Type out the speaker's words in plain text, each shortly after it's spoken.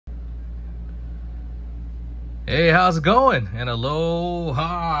Hey, how's it going? And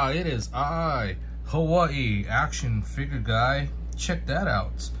aloha, it is I, Hawaii action figure guy. Check that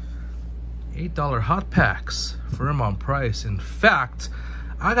out. $8 hot packs, firm on price. In fact,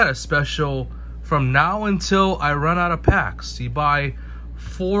 I got a special from now until I run out of packs. You buy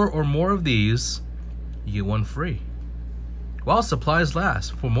 4 or more of these, you get 1 free. While supplies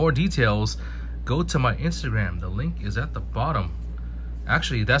last. For more details, go to my Instagram. The link is at the bottom.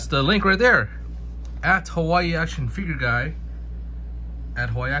 Actually, that's the link right there. At Hawaii Action Figure Guy. At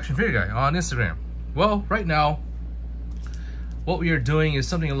Hawaii Action Figure Guy on Instagram. Well, right now, what we are doing is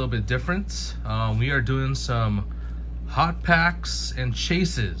something a little bit different. We are doing some hot packs and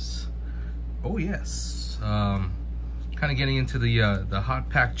chases. Oh yes. Kind of getting into the hot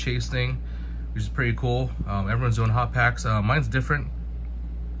pack chase thing, which is pretty cool. Everyone's doing hot packs. Mine's different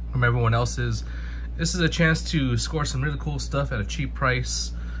from everyone else's. This is a chance to score some really cool stuff at a cheap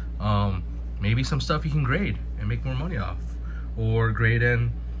price. Maybe some stuff you can grade and make more money off, or grade and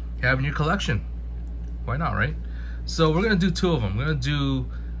have in your collection. Why not, right? So we're gonna do 2 of them. We're gonna do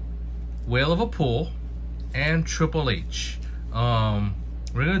Whale of a Pool and Triple H. We're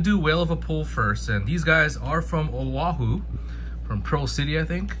gonna do Whale of a Pool first, and these guys are from Oahu, from Pearl City, I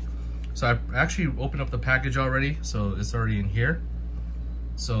think. So I actually opened up the package already, so it's already in here.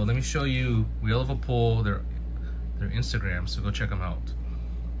 So let me show you Whale of a Pool, their Instagram, so go check them out.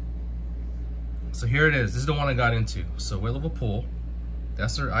 So here it is. This is the one I got into. So Whale of a Pool,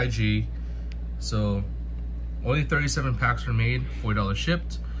 that's their IG. So only 37 packs are made, $40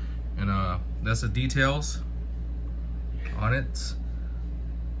 shipped, and that's the details on it.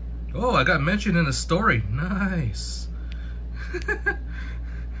 Oh, I got mentioned in the story. Nice.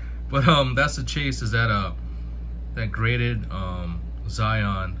 But that's the chase. Is that that graded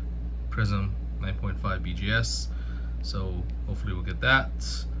Zion Prism 9.5 BGS. So hopefully we'll get that.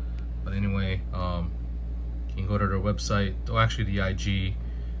 But anyway, you can go to their website, or actually the IG,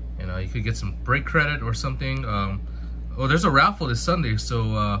 and you could get some break credit or something. Oh, there's a raffle this Sunday,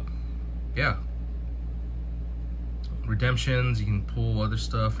 so yeah. Redemptions, you can pull other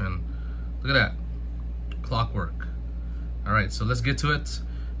stuff, and look at that. Clockwork. All right, so let's get to it.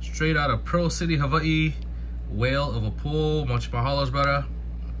 Straight out of Pearl City, Hawaii, Whale of a Pool. Much mahalos, brother.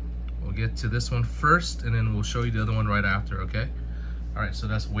 We'll get to this one first, and then we'll show you the other one right after, okay? All right, so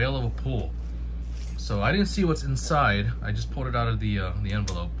that's Whale of a Pool. So I didn't see what's inside. I just pulled it out of the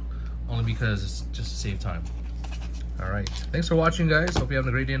envelope, only because it's just to save time. All right, thanks for watching, guys. Hope you're having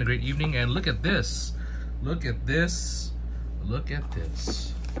a great day and a great evening. And look at this. Look at this. Look at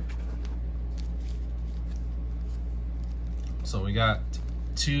this. So we got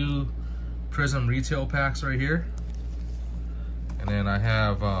 2 Prism retail packs right here. And then I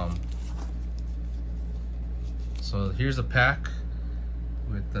have, so here's a pack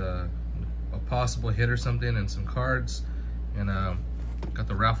with a possible hit or something and some cards, and got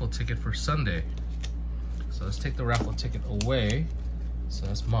the raffle ticket for Sunday. So let's take the raffle ticket away. So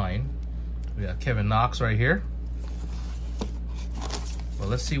that's mine. We got Kevin Knox right here. Well,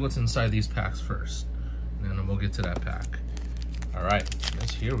 let's see what's inside these packs first, and then we'll get to that pack. All right,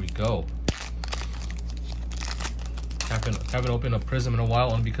 here we go. Haven't opened a Prism in a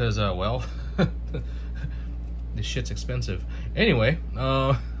while, only because well, this shit's expensive. Anyway,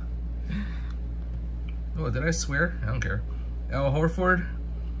 oh, did I swear? I don't care. Al Horford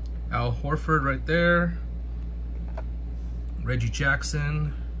right there. Reggie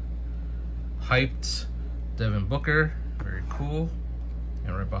Jackson, hyped. Devin Booker, very cool.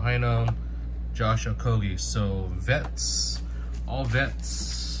 And right behind him, Josh Okogie. So vets, all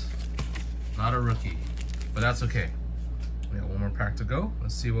vets, not a rookie, but that's okay. We got 1 more pack to go.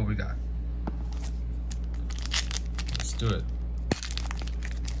 Let's see what we got. Let's do it.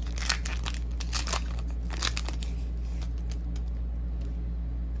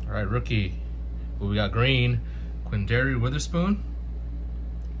 All right, rookie. Well, we got green, Quinndary Witherspoon.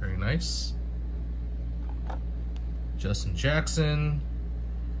 Very nice. Justin Jackson,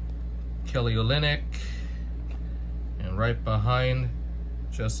 Kelly Olynyk, and right behind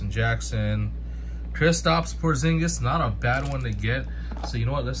Justin Jackson, Kristaps Porzingis. Not a bad one to get. So you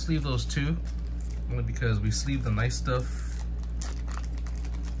know what? Let's sleeve those 2, only because we sleeve the nice stuff.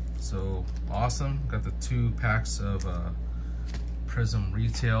 So awesome. Got the 2 packs of Prism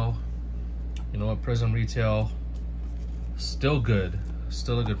retail. You know what? Prism retail, still good.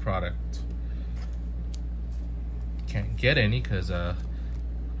 Still a good product. Can't get any because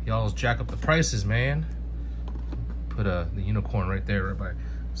y'all jack up the prices, man. Put the unicorn right there, right by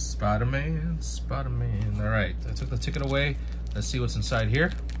Spider-Man. All right, I took the ticket away. Let's see what's inside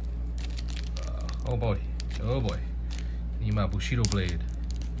here. Oh boy. Need my Bushido blade.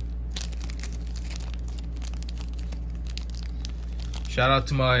 Shout out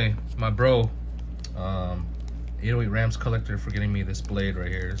to my bro, 808 Rams Collector, for getting me this blade right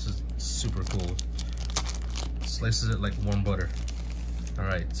here. This is super cool. Slices it like warm butter. All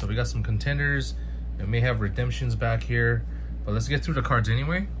right, so we got some contenders. We may have redemptions back here, but let's get through the cards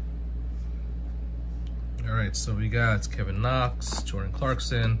anyway. All right, so we got Kevin Knox, Jordan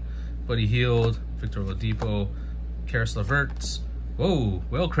Clarkson, Buddy Hield, Victor Oladipo, Karis LeVert. Whoa,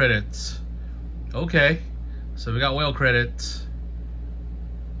 whale credits. Okay, so we got whale credits.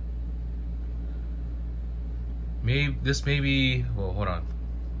 This may be, well, hold on.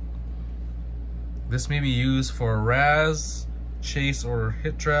 This may be used for Raz, Chase, or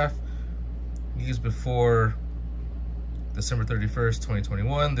Hit Draft. Used before December 31st,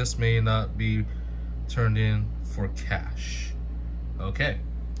 2021. This may not be turned in for cash. Okay.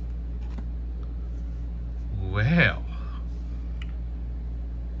 Well,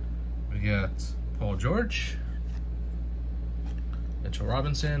 we got Paul George, Mitchell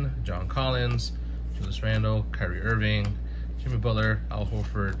Robinson, John Collins, Julius Randle, Kyrie Irving, Jimmy Butler, Al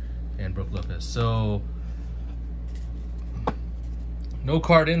Horford, and Brook Lopez. So no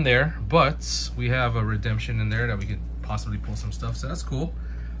card in there, but we have a redemption in there that we could possibly pull some stuff. So that's cool.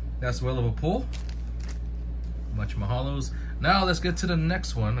 That's well of a pull. Much mahalos. Now let's get to the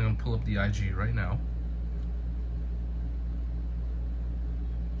next one. I'm gonna pull up the IG right now.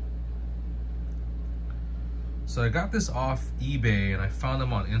 So I got this off eBay and I found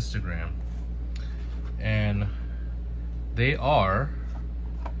them on Instagram. And they are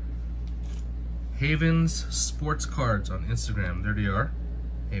Havens Sports Cards on Instagram. There they are,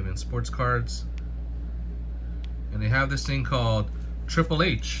 Havens Sports Cards. And they have this thing called Triple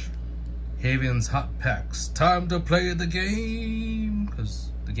H, Havens Hot Packs. Time to play the game,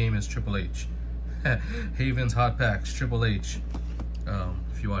 because the game is Triple H. Havens Hot Packs, Triple H.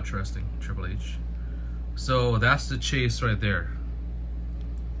 If you watch wrestling, Triple H. So that's the chase right there.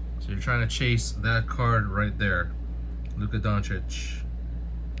 So you're trying to chase that card right there, Luka Doncic.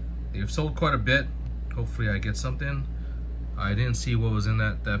 They've sold quite a bit. Hopefully I get something. I didn't see what was in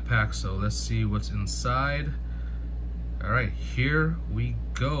that pack, so let's see what's inside. All right, here we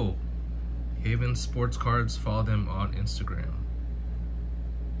go. Haven Sports Cards, follow them on Instagram.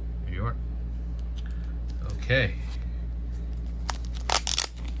 Here you are. Okay.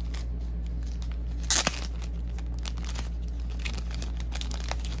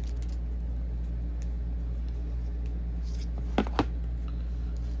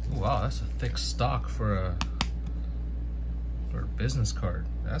 Wow, that's a thick stock for a business card.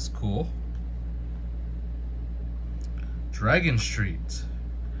 That's cool. Dragon Street.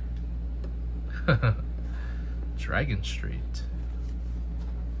 Dragon Street.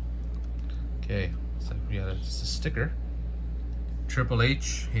 Okay, so we got just a sticker. Triple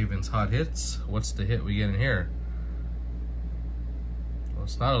H, Havens Hot Hits. What's the hit we get in here? Well,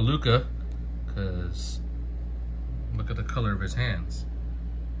 it's not a Luka, because look at the color of his hands.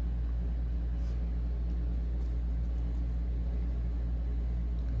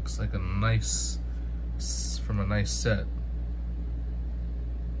 Looks like a nice, from a nice set.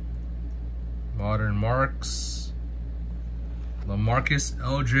 Modern Marks. LaMarcus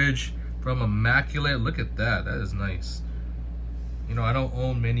Aldridge from Immaculate. Look at that. That is nice. You know, I don't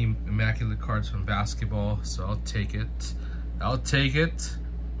own many Immaculate cards from basketball, so I'll take it. I'll take it.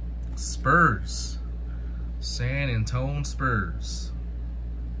 Spurs. San Antonio Spurs.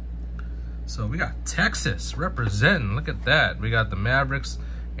 So we got Texas representing. Look at that. We got the Mavericks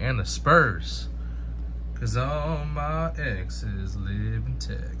and the Spurs. Because all my exes live in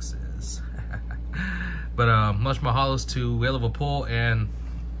Texas. But much mahalos to Whale of a Pull and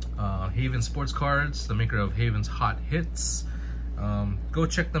Haven Sports Cards, the maker of Haven's Hot Hits. Go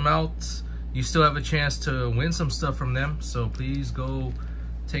check them out. You still have a chance to win some stuff from them, so please go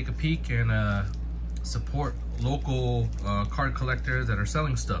take a peek and support local card collectors that are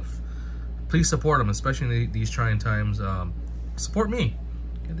selling stuff. Please support them, especially in these trying times. Support me.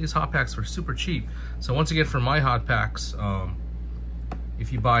 Get these hot packs for super cheap. So once again, for my hot packs,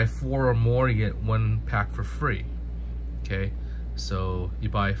 if you buy 4 or more, you get 1 pack for free. Okay, so you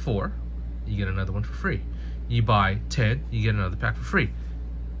buy 4, you get another one for free. You buy 10, you get another pack for free.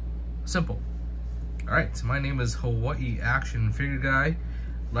 Simple. All right, so my name is Hawaii Action Figure Guy.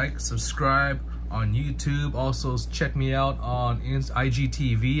 Like, subscribe on YouTube. Also check me out on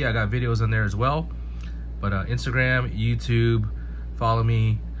IGTV. I got videos on there as well. But Instagram, YouTube, follow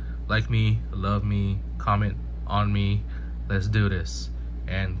me, like me, love me, comment on me. Let's do this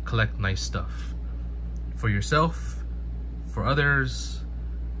and collect nice stuff for yourself, for others,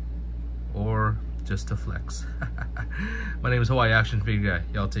 or just to flex. My name is Hawaii Action Figure Guy.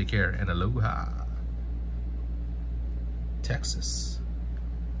 Y'all take care and aloha. Texas.